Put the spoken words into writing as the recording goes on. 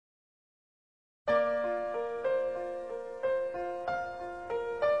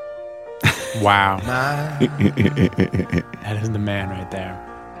Wow. That is the man right there.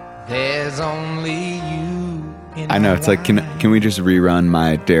 There's only you. I know, it's like, can we just rerun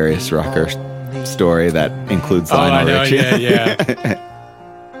my Darius Rucker story that includes Lionel Richie? Yeah.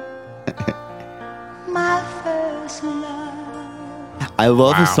 My first love. I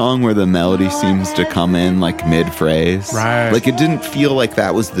love a song where the melody seems to come in like mid-phrase. Right. Like it didn't feel like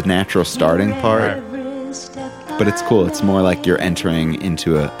that was the natural starting part. Right. But it's cool. It's more like you're entering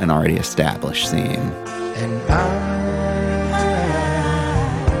into an already established scene. And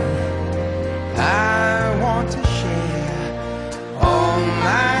I want to share all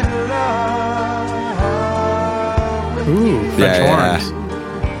my love. Ooh, French horns.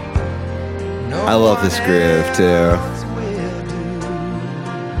 I love this groove too.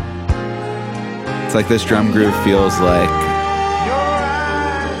 It's like this drum groove feels like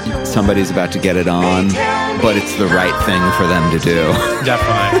somebody's about to get it on, but it's the right thing for them to do.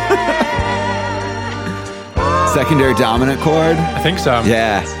 Definitely. Secondary dominant chord? I think so.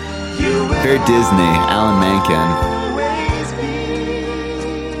 Yeah. Very Disney, Alan Menken.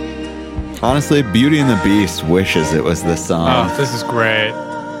 Honestly, Beauty and the Beast wishes it was this song. Oh, this is great.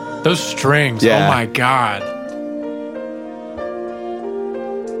 Those strings, Yeah. oh my God.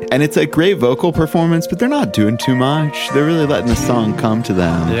 And it's a great vocal performance, but they're not doing too much. They're really letting the song come to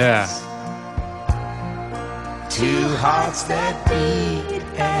them. Yeah. Two hearts that beat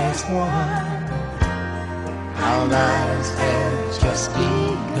as one. Our lives have just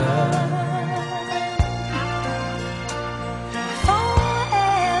begun.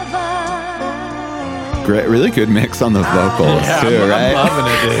 Forever. Great, really good mix on the vocals Yeah, too, right? I'm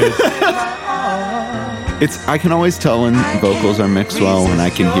loving it, dude. I can always tell when vocals are mixed well when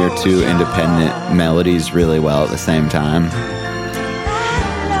I can hear two independent melodies really well at the same time.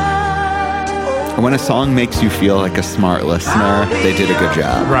 When a song makes you feel like a smart listener, they did a good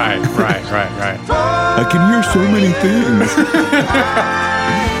job. Right. I can hear so many things.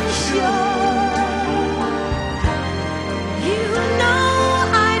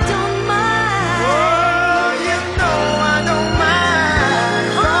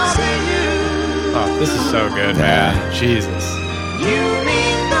 Oh, this is so good, man. Jesus. You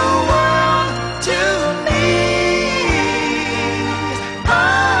mean the world to me. Oh,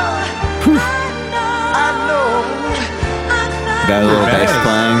 I know. Got a little bass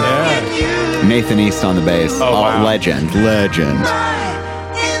playing. Yeah. Nathan East on the bass. Oh, wow. Legend. Endless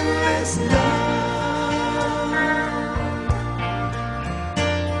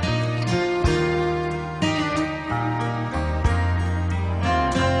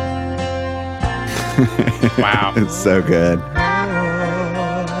Wow. It's so good.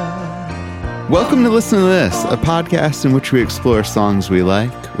 Welcome to Listen to This, a podcast in which we explore songs we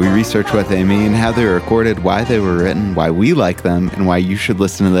like. We research what they mean, how they were recorded, why they were written, why we like them, and why you should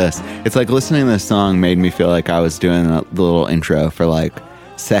listen to this. It's like listening to this song made me feel like I was doing the little intro for like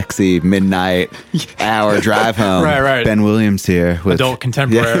sexy midnight hour drive home. Right. Ben Williams here with Adult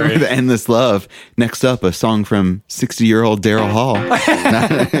contemporary. with Endless Love. Next up, a song from 60-year-old Daryl Hall.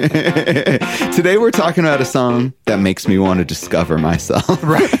 Today we're talking about a song that makes me want to discover myself.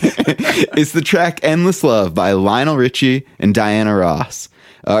 Right. It's the track "Endless Love" by Lionel Richie and Diana Ross.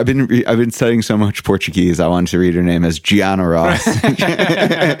 I've been studying so much Portuguese, I wanted to read her name as Gianna Ross.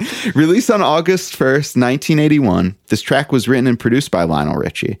 Released on August 1st, 1981, this track was written and produced by Lionel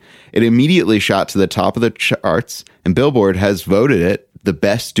Richie. It immediately shot to the top of the charts, and Billboard has voted it the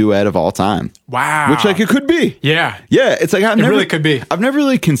best duet of all time. Wow. Which, like, it could be. Yeah. Yeah, it's like really could be. I've never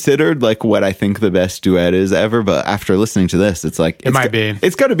really considered like what I think the best duet is ever, but after listening to this, it's like It might be.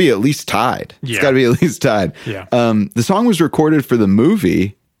 It's got to be at least tied. It's Yeah. got to be at least tied. Yeah. The song was recorded for the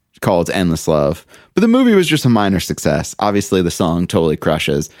movie called "Endless Love," but the movie was just a minor success. Obviously, the song totally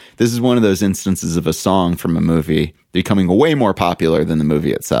crushes. This is one of those instances of a song from a movie becoming way more popular than the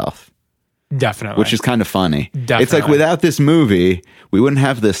movie itself. Definitely. Which is kind of funny. Definitely. It's like without this movie, we wouldn't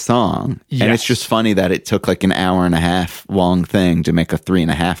have this song. Yes. And it's just funny that it took like an hour and a half long thing to make a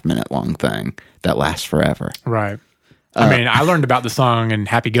 3.5 minute long thing that lasts forever. Right. I mean, I learned about the song in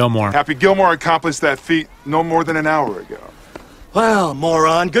Happy Gilmore. Happy Gilmore accomplished that feat no more than an hour ago. Well,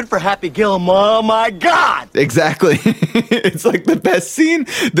 moron, good for Happy Gilmore. Oh my God! Exactly. It's like the best scene.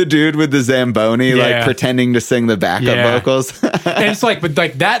 The dude with the Zamboni, Yeah. like pretending to sing the backup Yeah. vocals. And it's like, but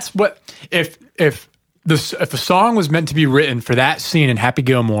like that's what if if a song was meant to be written for that scene in Happy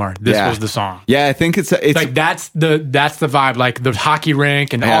Gilmore, this was the song. Yeah, I think it's like that's the vibe. Like the hockey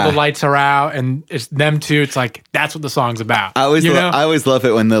rink and all the lights are out and it's them two. It's like that's what the song's about. I always love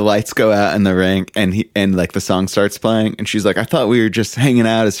it when the lights go out in the rink and like the song starts playing and she's like, I thought we were just hanging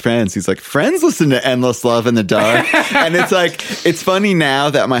out as friends. He's like, friends listen to Endless Love in the Dark. And it's like, it's funny now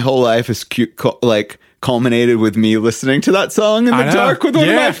that my whole life is culminated with me listening to that song in the dark with one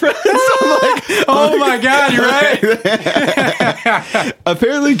of my friends. I'm like, oh my God, you're right.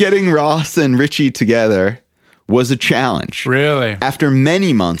 Apparently getting Ross and Richie together was a challenge. Really? After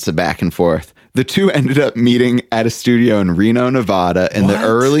many months of back and forth, the two ended up meeting at a studio in Reno, Nevada in the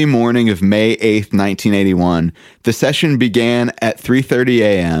early morning of May 8th, 1981. The session began at 3:30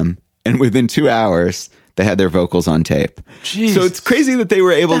 a.m. and within 2 hours, they had their vocals on tape. Jeez. So it's crazy that they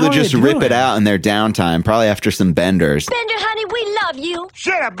were able to just rip it out in their downtime, probably after some benders. Bender, honey, we love you.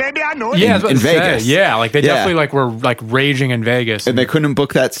 Shut up, baby. I know it. Yeah, in Vegas. Yeah, like they definitely like were like raging in Vegas. And they couldn't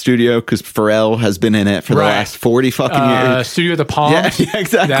book that studio because Pharrell has been in it for the last 40 fucking years. Studio at the Palms. Yeah,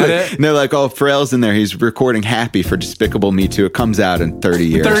 exactly. That it? And they're like, oh, Pharrell's in there. He's recording Happy for Despicable Me 2. It comes out in 30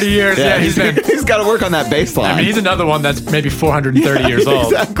 years. 30 years, yeah. he's got to work on that bass line. I mean, he's another one that's maybe 430 years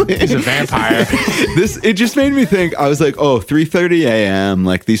old. Exactly. He's a vampire. It just made me think, I was like, oh, 3:30 a.m.,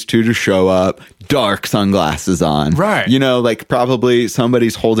 like these two just show up, dark sunglasses on. Right. You know, like probably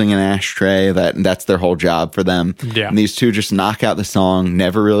somebody's holding an ashtray, that's their whole job for them. Yeah. And these two just knock out the song,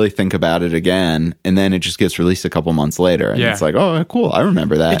 never really think about it again, and then it just gets released a couple months later. And it's like, oh, cool, I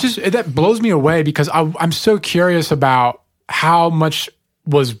remember that. That blows me away because I'm so curious about how much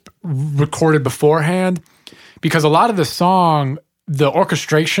was recorded beforehand, because a lot of the song, the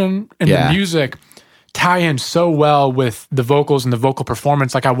orchestration and the music tie in so well with the vocals and the vocal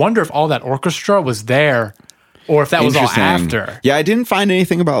performance. Like, I wonder if all that orchestra was there or if that was all after. Yeah, I didn't find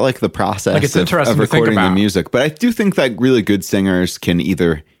anything about like the process like, it's interesting of to think recording about the music, but I do think that really good singers can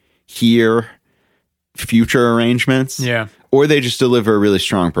either hear future arrangements, or they just deliver a really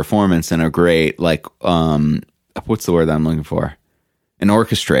strong performance and a great like what's the word that I'm looking for? An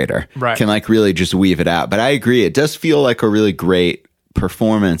orchestrator can like really just weave it out. But I agree, it does feel like a really great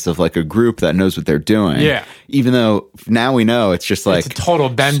performance of like a group that knows what they're doing. Yeah. Even though now we know it's just like it's a total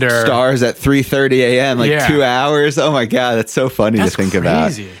bender. Stars at 3:30 a.m. like 2 hours. Oh my God, that's so funny to think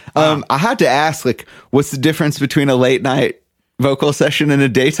about. I had to ask, like, what's the difference between a late night vocal session and a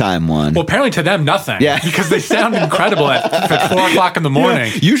daytime one? Well, apparently to them, nothing. Yeah. Because they sound incredible at 4 o'clock in the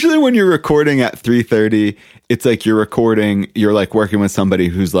morning. Yeah. Usually when you're recording at 3:30, it's like you're like working with somebody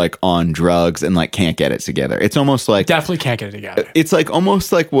who's like on drugs and like can't get it together. It's almost like definitely can't get it together. It's like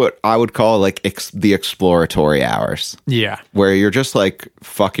almost like what I would call like the exploratory hours. Yeah. Where you're just like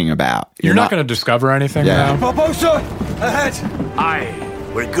fucking about. You're not going to discover anything now. Barbosa, ahead.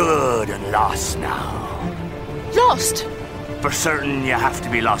 Aye, we're good and lost now. Lost? For certain, you have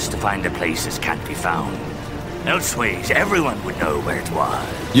to be lost to find the places can't be found. Elseways, everyone would know where it was.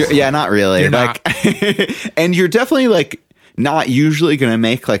 Yeah, not really. You're like, not. And you're definitely like not usually going to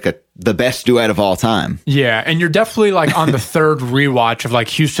make like the best duet of all time. Yeah, and you're definitely like on the third rewatch of like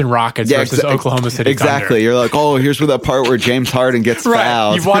Houston Rockets versus Oklahoma City Thunder. Exactly. You're like, oh, here's where that part where James Harden gets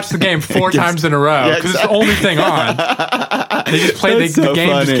fouled. You've watched the game 4 times in a row because it's the only thing on. They just play. The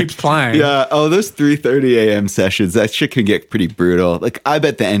game just keeps playing. Yeah. Oh, those 3:30 a.m. sessions, that shit can get pretty brutal. Like, I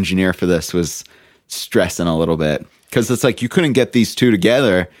bet the engineer for this was stressing a little bit because it's like you couldn't get these two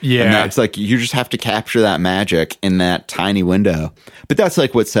together. Yeah. And it's like you just have to capture that magic in that tiny window. But that's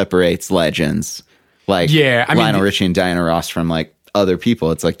like what separates legends like Lionel Richie and Diana Ross from like other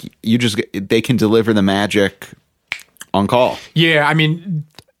people. It's like they can deliver the magic on call. Yeah. I mean,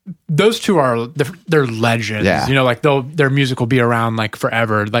 those two they're legends. Yeah. You know, like their music will be around like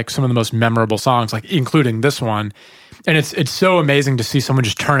forever. Like some of the most memorable songs, like including this one. And it's so amazing to see someone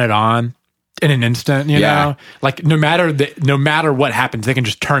just turn it on in an instant, you know? Like no matter what happens, they can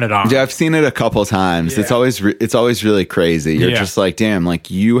just turn it on. Yeah, I've seen it a couple times. Yeah. It's always really crazy. You're just like, damn, like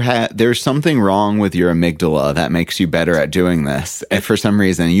there's something wrong with your amygdala that makes you better at doing this. And for some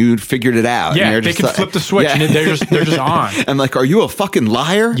reason, you figured it out. Yeah, and they can flip the switch and they're just on. I'm like, are you a fucking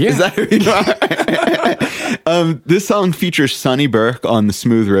liar? Yeah. Is that who you are? This song features Sonny Burke on the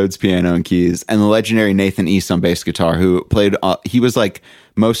Smooth Rhodes piano and keys and the legendary Nathan East on bass guitar, who played, he was like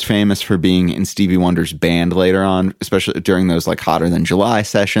most famous for being in Stevie Wonder's band later on, especially during those like Hotter Than July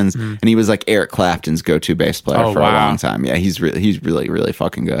sessions. Mm. And he was like Eric Clapton's go-to bass player for a long time. Yeah, he's really, really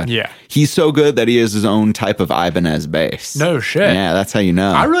fucking good. Yeah. He's so good that he has his own type of Ibanez bass. No shit. Yeah, that's how you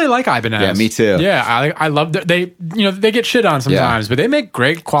know. I really like Ibanez. Yeah, me too. Yeah, I love that. They get shit on sometimes, but they make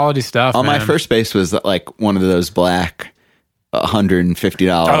great quality stuff. My first bass was like one of those black $150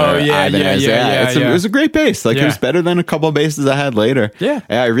 Oh, yeah. It was a great bass. Like, it was better than a couple of basses I had later. Yeah,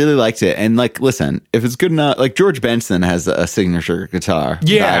 I really liked it. And like, listen, if it's good enough, like George Benson has a signature guitar.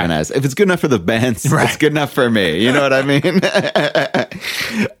 Yeah, Ivan has. If it's good enough for the bands, it's good enough for me. You know what I mean?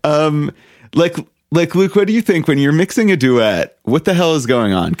 Like Luke, what do you think when you're mixing a duet? What the hell is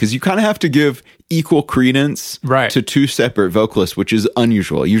going on? Because you kind of have to give equal credence to two separate vocalists, which is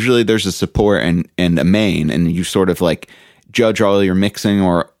unusual. Usually there's a support and a main, and you sort of like judge all your mixing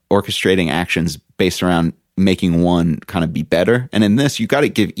or orchestrating actions based around making one kind of be better. And in this, you got to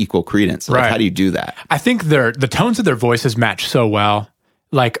give equal credence. Like, how do you do that? I think the tones of their voices match so well.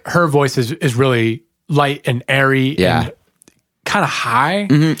 Like, her voice is really light and airy and kind of high.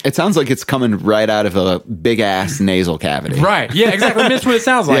 Mm-hmm. It sounds like it's coming right out of a big ass nasal cavity. Right. Yeah, exactly. I mean, that's what it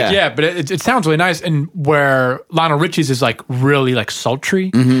sounds like. Yeah, but it sounds really nice. And where Lionel Richie's is like really like sultry.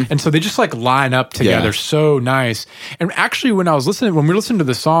 And so they just like line up together so nice. And actually, when we were listening to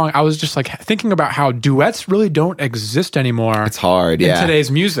the song, I was just like thinking about how duets really don't exist anymore. It's hard, in today's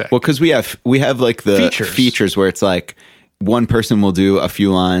music. Well, because we have like the features where it's like, one person will do a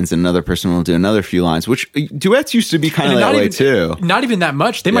few lines and another person will do another few lines, which duets used to be kind of that way too. Not even that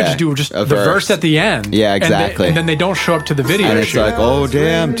much. They might just do the verse at the end. Yeah, exactly. And then they don't show up to the video. And it's like, oh,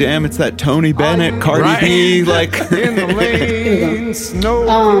 damn, it's that Tony Bennett, Cardi B, like. In the lane,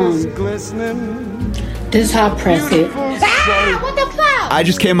 snow is glistening. This is how press it. What the fuck? I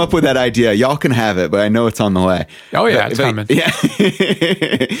just came up with that idea. Y'all can have it, but I know it's on the way. Oh, yeah, it's coming. Yeah.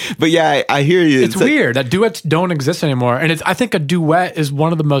 But yeah, I hear you. It's weird that duets don't exist anymore. And I think a duet is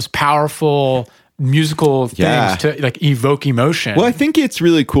one of the most powerful musical things to like evoke emotion. Well, I think it's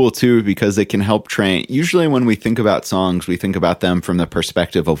really cool too because it can help train. Usually when we think about songs, we think about them from the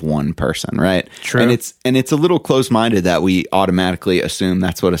perspective of one person, right? True. And it's a little close-minded that we automatically assume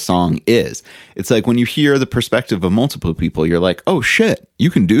that's what a song is. It's like when you hear the perspective of multiple people, you're like, oh shit,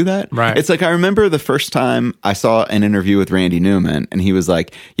 you can do that? Right. It's like I remember the first time I saw an interview with Randy Newman and he was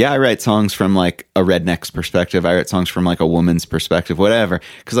like, yeah, I write songs from like a redneck's perspective. I write songs from like a woman's perspective, whatever.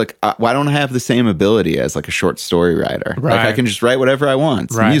 Because like, why don't I have the same ability as like a short story writer? Right. Like I can just write whatever I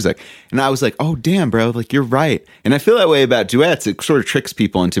want. It's music. And I was like, oh damn, bro, like you're right. And I feel that way about duets. It sort of tricks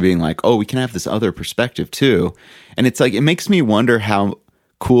people into being like, oh, we can have this other perspective too. And it's like, it makes me wonder how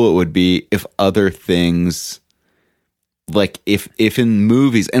cool it would be if other things, like if in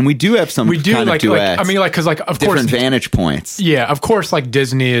movies, and we do have some kind of duets. I mean, like, because like of different course vantage points. Yeah, of course, like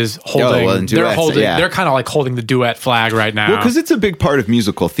Disney is holding. They're kind of like holding the duet flag right now. Well, because it's a big part of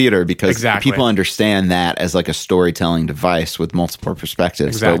musical theater because people understand that as like a storytelling device with multiple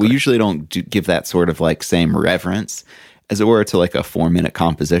perspectives. But we usually don't give that sort of like same reverence, as it were, to like a 4-minute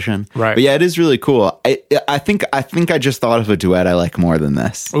composition. Right. But yeah, it is really cool. I think I just thought of a duet I like more than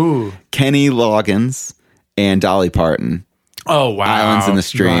this. Ooh. Kenny Loggins and Dolly Parton. Oh, wow. Islands in the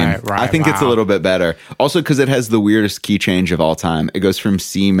Stream. Right, I think it's a little bit better. Also because it has the weirdest key change of all time. It goes from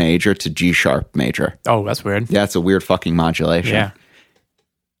C major to G sharp major. Oh, that's weird. Yeah, it's a weird fucking modulation. Yeah.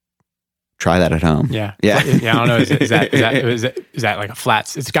 Try that at home. Yeah. Yeah. I don't know. Is that like a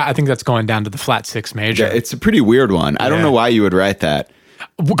flat? I think that's going down to the flat 6 major. Yeah, it's a pretty weird one. I don't know why you would write that.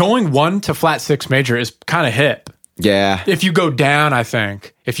 Going 1 to flat 6 major is kind of hip. Yeah. If you go down, I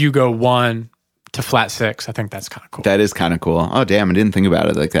think. If you go 1 to flat 6, I think that's kind of cool. That is kind of cool. Oh, damn, I didn't think about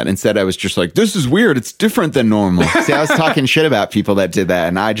it like that. Instead, I was just like, this is weird. It's different than normal. See, I was talking shit about people that did that,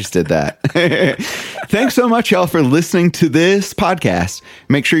 and I just did that. Thanks so much, y'all, for listening to this podcast.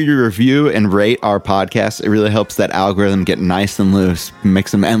 Make sure you review and rate our podcast. It really helps that algorithm get nice and loose, make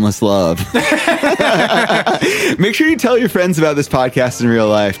some endless love. Make sure you tell your friends about this podcast in real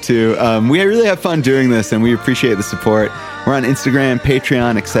life, too. We really have fun doing this, and we appreciate the support. We're on Instagram,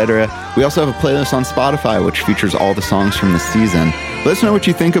 Patreon, etc. We also have a playlist on Spotify, which features all the songs from the season. Let us know what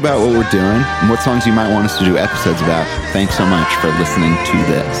you think about what we're doing and what songs you might want us to do episodes about. Thanks so much for listening to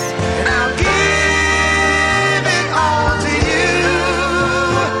this.